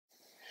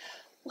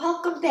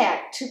Welcome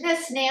back to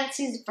Miss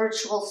Nancy's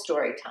Virtual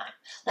Story Time.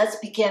 Let's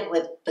begin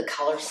with the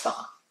color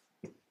song.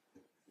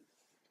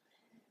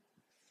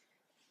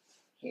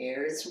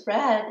 Here's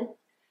red.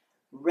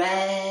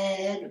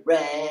 Red,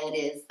 red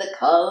is the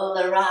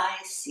color I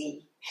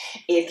see.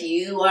 If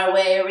you are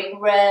wearing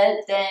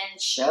red, then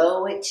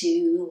show it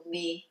to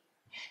me.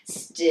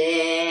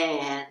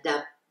 Stand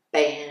up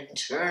and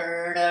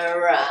turn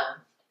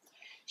around.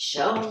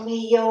 Show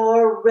me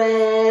your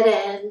red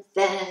and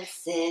then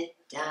sit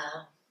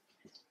down.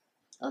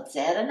 Let's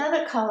add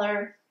another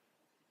color.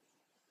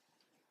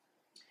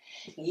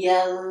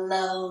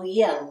 Yellow,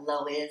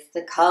 yellow is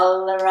the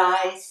color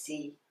I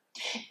see.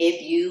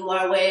 If you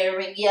are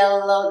wearing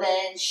yellow,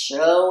 then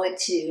show it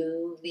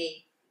to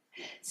me.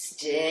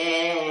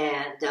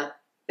 Stand up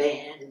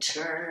and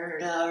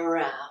turn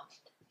around.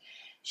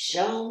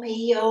 Show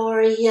me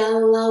your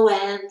yellow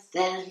and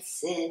then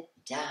sit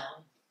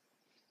down.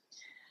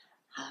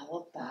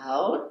 How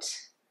about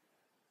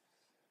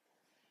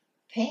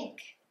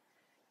pink?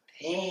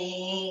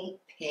 Pink,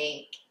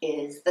 pink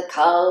is the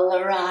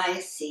color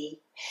I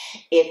see.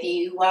 If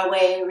you are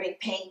wearing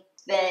pink,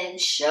 then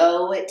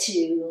show it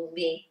to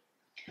me.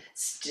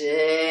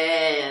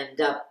 Stand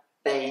up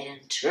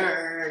and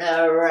turn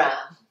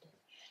around.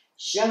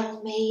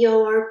 Show me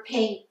your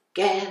pink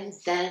and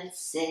then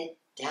sit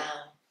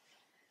down.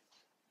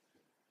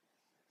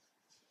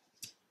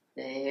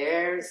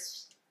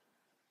 There's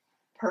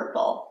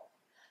purple.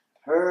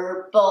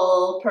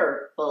 Purple,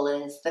 purple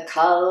is the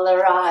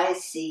color I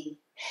see.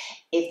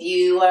 If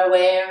you are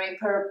wearing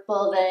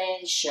purple,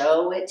 then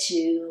show it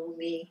to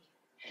me.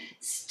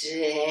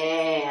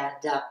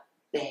 Stand up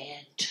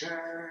and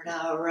turn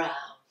around.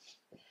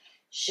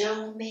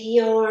 Show me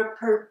your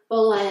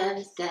purple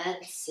and then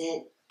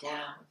sit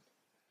down.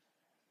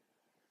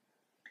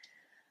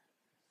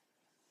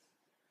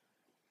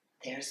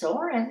 There's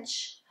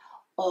orange.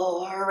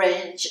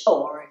 Orange,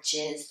 orange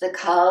is the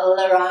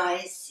color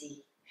I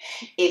see.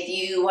 If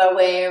you are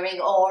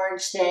wearing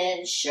orange,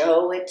 then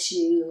show it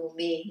to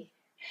me.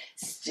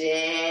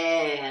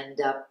 Stand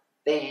up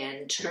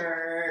and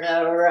turn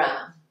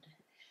around.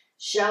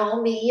 Show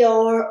me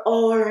your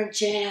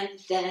orange and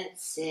then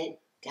sit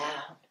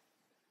down.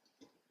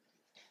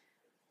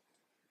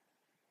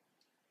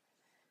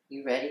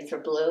 You ready for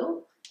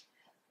blue?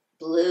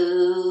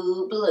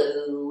 Blue,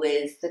 blue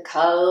is the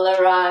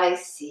color I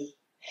see.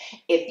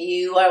 If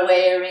you are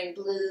wearing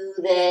blue,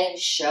 then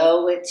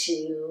show it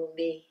to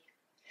me.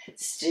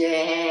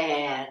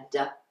 Stand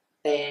up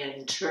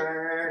and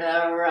turn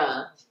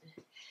around.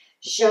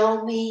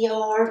 Show me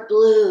your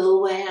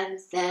blue and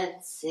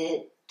then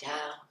sit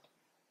down.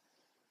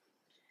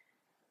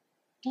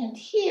 And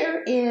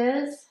here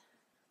is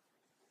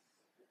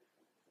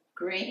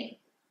green.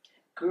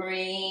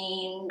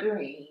 Green,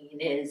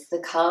 green is the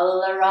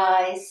color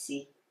I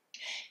see.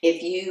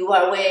 If you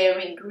are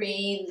wearing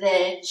green,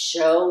 then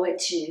show it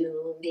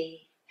to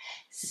me.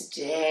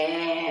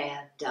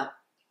 Stand up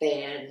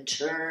and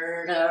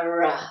turn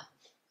around.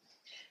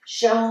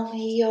 Show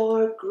me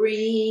your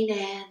green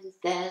and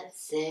then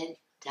sit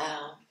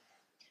down.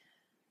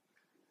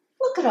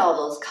 Look at all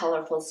those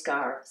colorful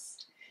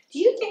scarves. Do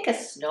you think a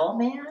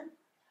snowman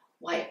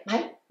might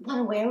want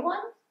to wear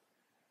one?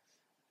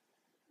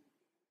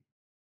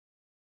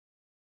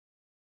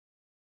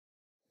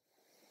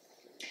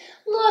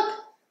 Look,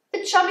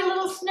 the chubby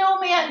little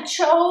snowman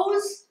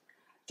chose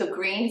the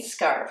green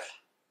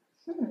scarf.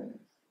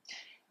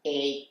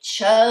 A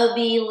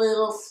chubby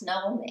little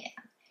snowman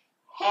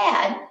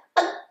had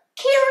a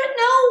carrot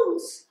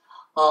nose.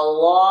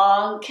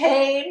 Along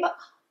came a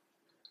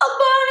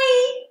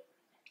bunny.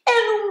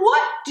 And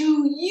what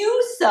do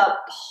you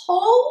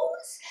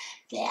suppose?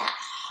 That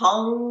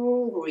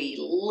hungry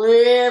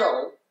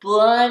little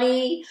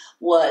bunny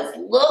was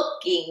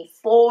looking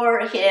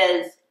for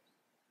his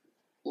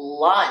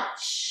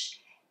lunch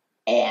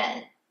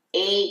and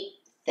ate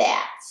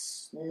that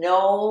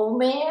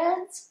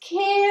snowman's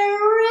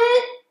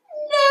carrot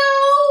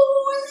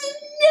nose.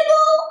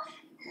 Nibble,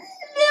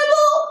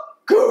 nibble,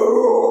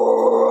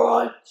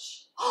 crunch.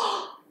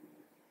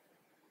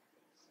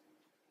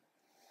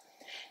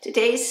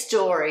 Today's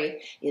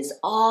story is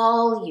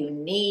All You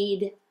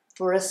Need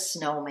for a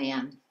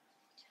Snowman.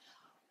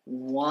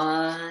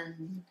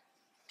 One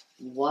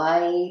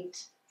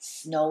white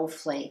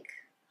snowflake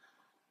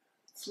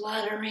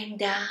fluttering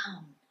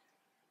down.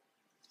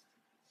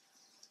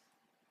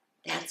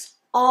 That's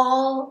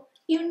all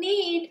you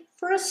need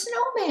for a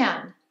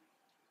snowman.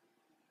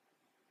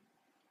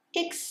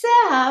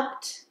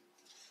 Except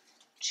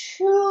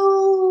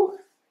 2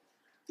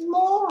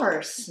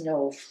 more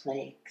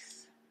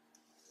snowflakes.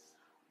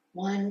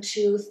 1,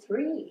 2,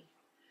 3.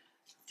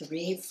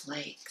 3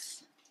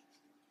 flakes.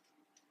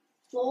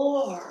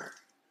 4,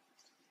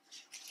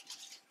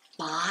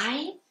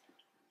 5,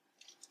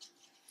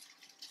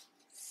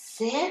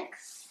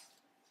 6,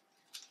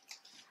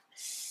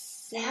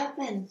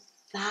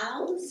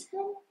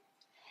 7,000,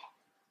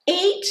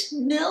 8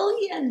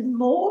 million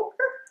more,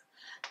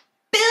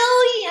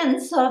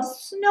 billions of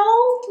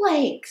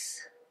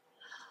snowflakes,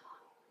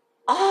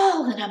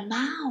 all in a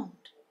mound.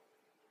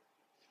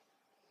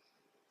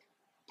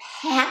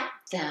 pat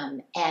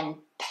them and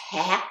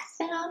pack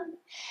them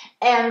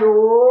and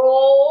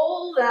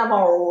roll them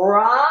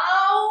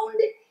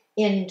around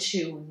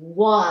into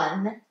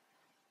one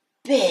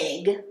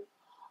big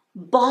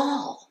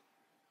ball.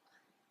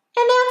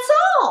 And that's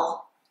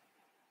all.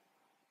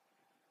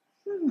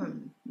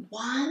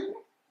 One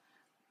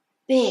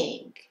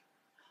big,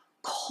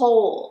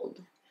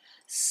 cold,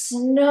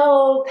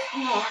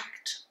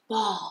 snow-packed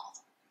ball.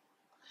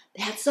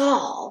 That's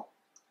all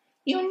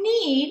you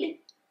need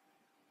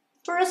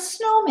for a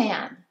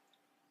snowman.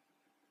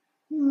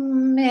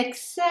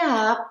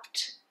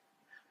 Except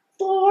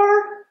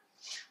for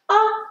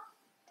a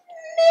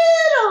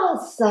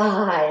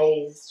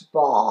middle-sized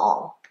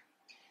ball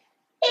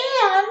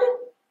and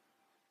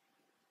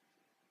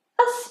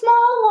a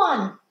small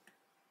one.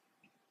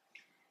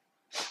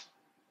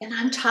 And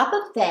on top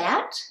of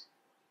that,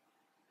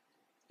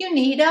 you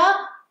need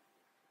a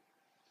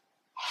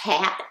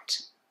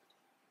hat,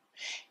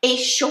 a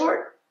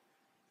short,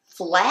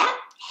 flat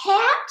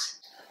hat,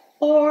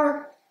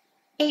 or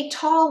a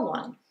tall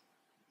one.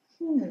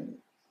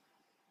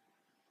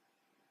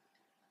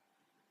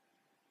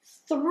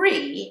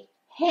 3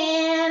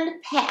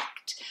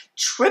 hand-packed,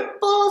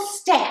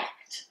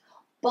 triple-stacked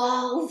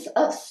balls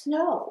of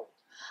snow.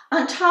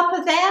 On top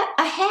of that,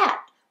 a hat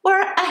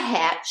where a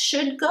hat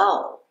should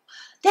go.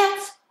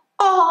 That's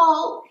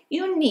all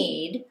you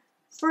need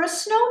for a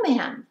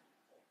snowman.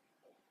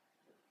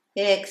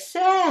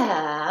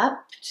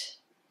 Except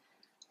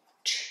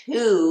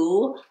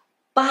 2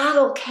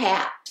 bottle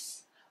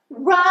caps,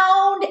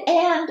 round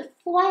and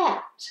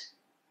flat.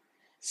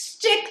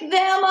 Stick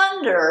them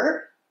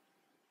under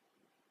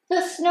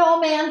the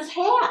snowman's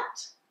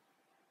hat.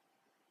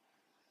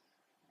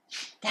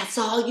 That's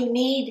all you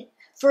need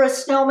for a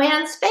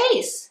snowman's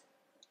face.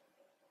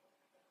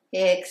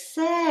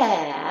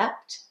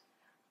 Except,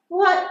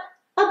 what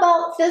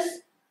about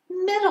this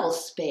middle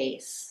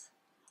space?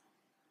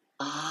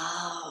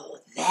 Oh,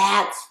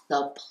 that's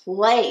the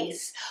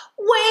place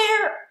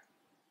where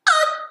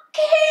a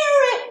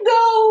carrot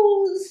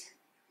goes.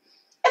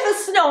 If a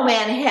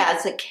snowman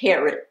has a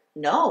carrot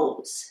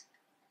nose.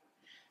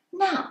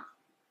 Now,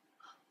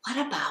 what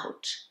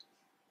about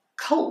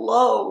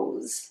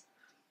clothes?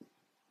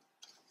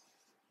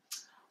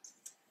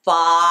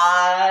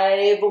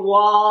 5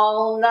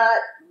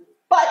 walnut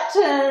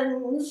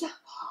buttons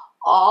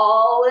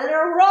all in a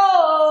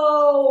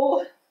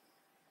row.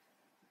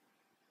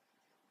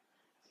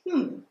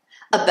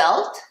 A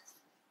belt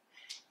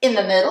in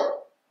the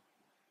middle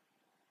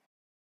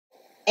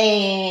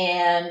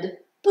and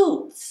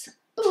boots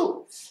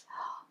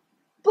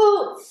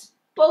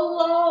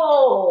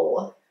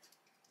below.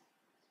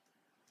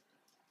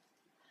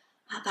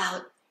 How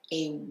about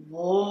a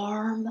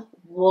warm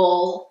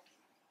wool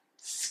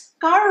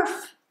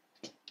scarf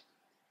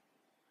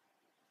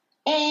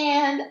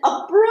and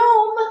a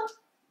broom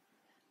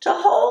to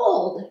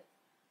hold?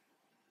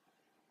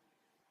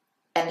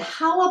 And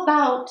how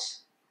about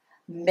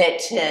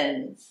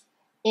mittens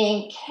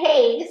in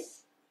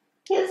case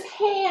his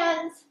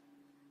hands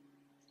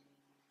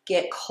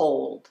get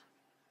cold?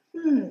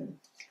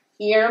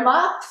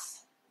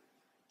 Earmuffs,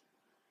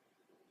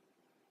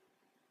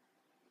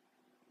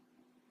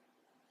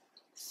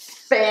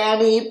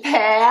 fanny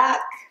pack,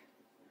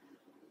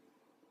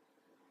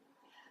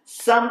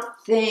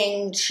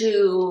 something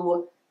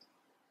to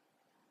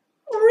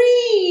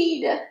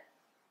read.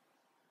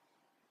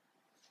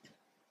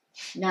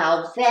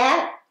 Now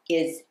that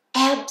is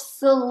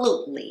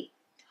absolutely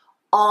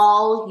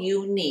all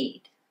you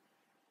need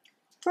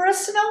for a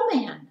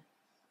snowman.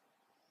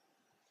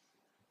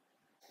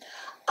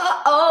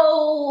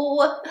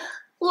 Uh-oh,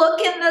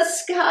 look in the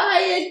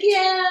sky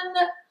again.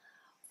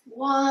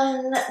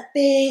 One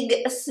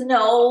big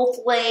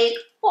snowflake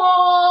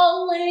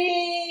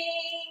falling,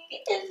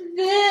 and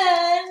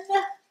then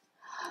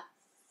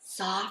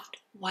soft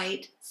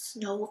white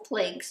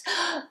snowflakes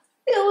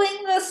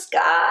filling the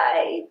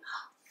sky,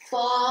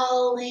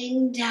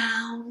 falling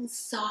down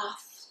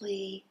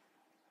softly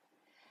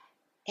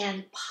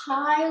and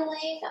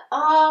piling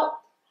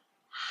up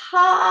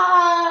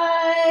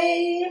high.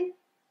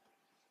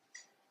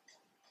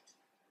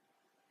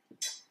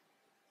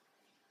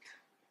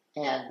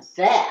 And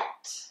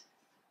that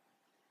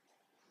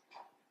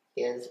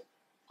is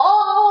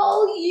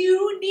all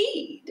you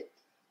need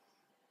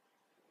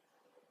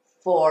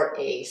for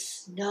a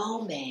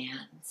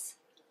snowman's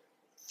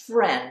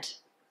friend.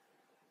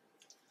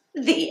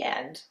 The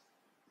end.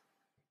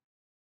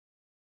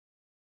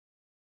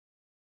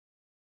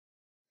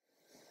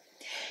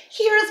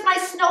 Here's my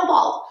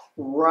snowball,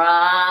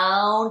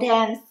 round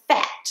and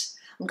fat.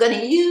 I'm going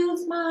to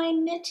use my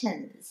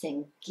mittens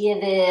and give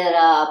it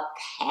a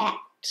pat.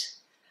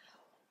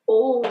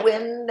 Oh,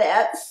 when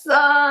that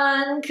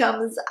sun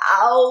comes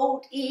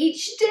out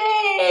each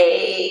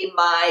day,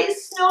 my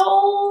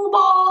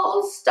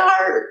snowball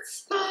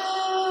starts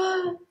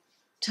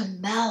to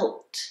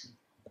melt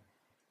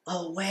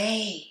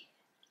away.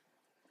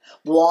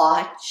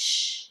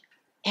 Watch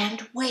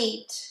and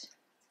wait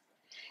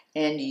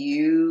and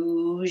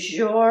use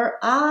your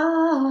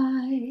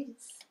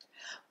eyes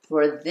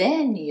for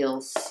then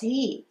you'll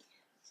see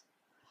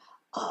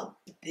a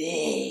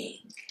big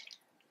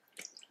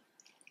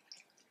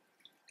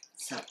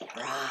surprise.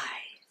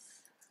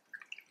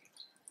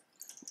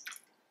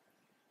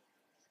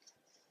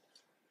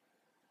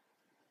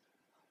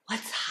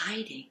 What's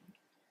hiding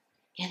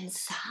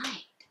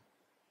inside?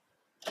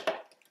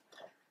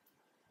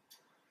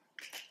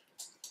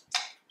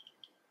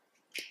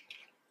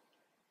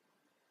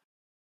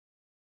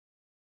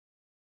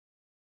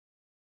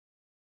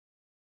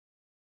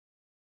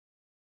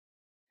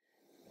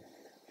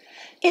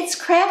 It's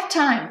craft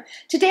time.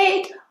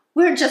 Today,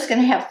 we're just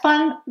going to have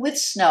fun with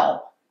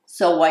snow.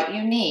 So what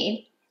you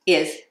need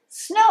is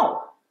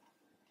snow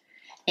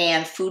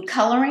and food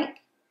coloring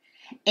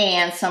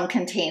and some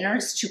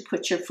containers to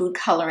put your food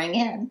coloring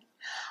in.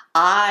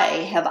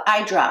 I have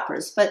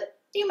eyedroppers, but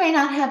you may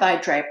not have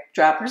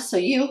eyedroppers, so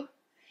you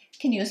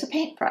can use a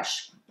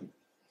paintbrush.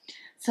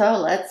 So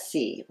let's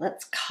see.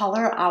 Let's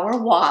color our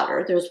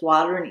water. There's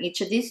water in each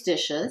of these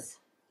dishes.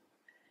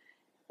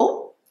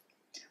 Oh,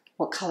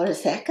 what color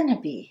is that going to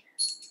be?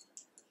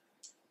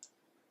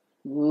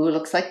 Ooh,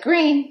 looks like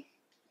green.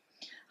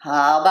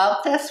 How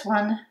about this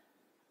one?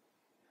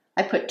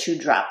 I put 2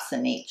 drops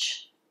in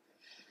each.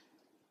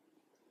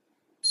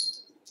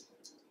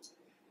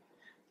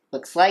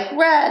 Looks like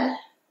red.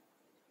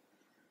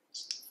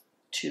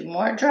 2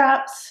 more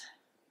drops.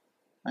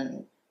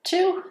 1,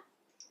 2.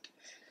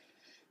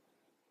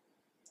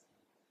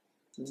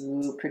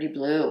 Ooh, pretty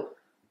blue.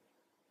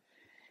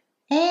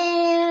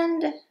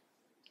 And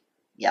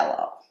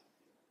yellow.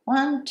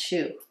 1,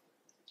 2.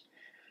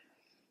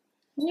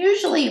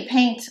 Usually you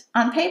paint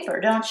on paper,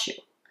 don't you?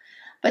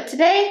 But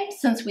today,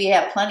 since we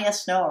have plenty of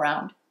snow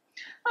around,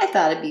 I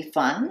thought it'd be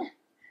fun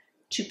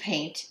to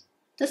paint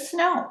the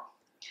snow.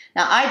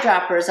 Now,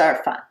 eyedroppers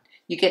are fun.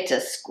 You get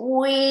to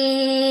squeeze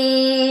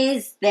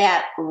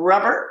that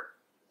rubber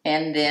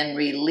and then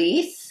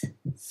release.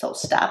 So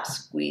stop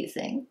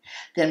squeezing.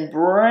 Then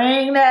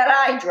bring that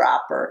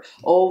eyedropper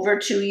over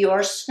to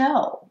your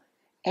snow.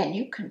 And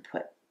you can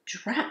put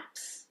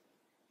drops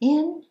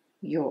in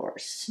your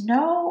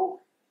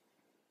snow.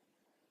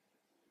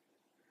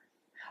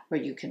 Or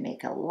you can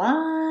make a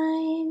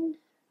line.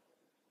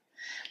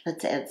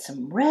 Let's add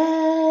some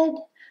red.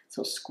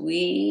 So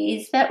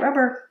squeeze that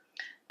rubber.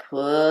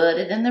 Put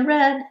it in the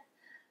red.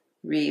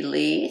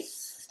 Release.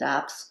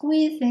 Stop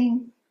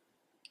squeezing.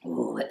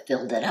 Ooh, it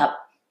filled it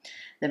up.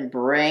 Then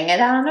bring it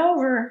on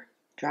over.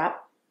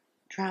 Drop,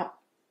 drop,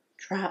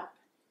 drop,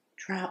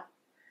 drop,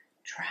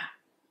 drop,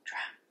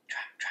 drop,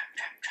 drop, drop,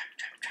 drop, drop,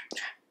 drop, drop,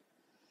 drop.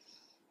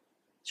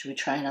 Should we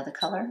try another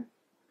color?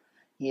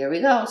 Here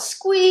we go.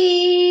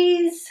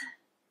 Squeeze.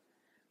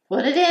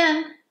 Put it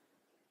in.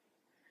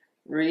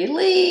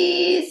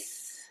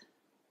 Release.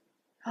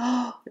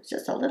 Oh, there's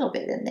just a little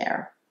bit in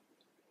there.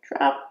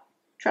 Drop,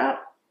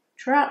 drop,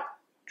 drop,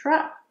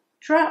 drop,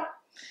 drop.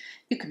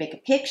 You can make a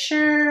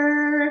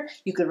picture.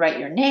 You could write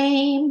your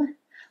name.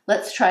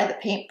 Let's try the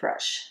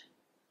paintbrush.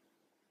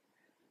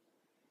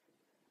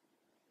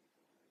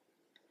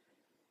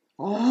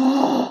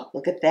 Oh,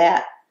 look at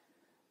that.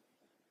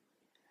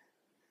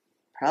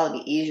 Probably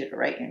be easier to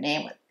write your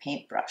name with a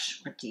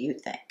paintbrush. What do you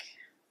think?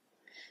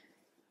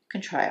 You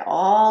can try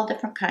all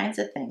different kinds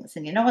of things.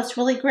 And you know what's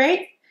really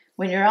great?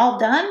 When you're all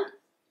done,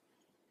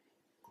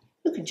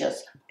 you can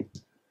just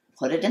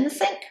put it in the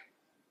sink.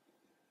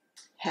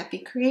 Happy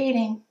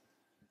creating.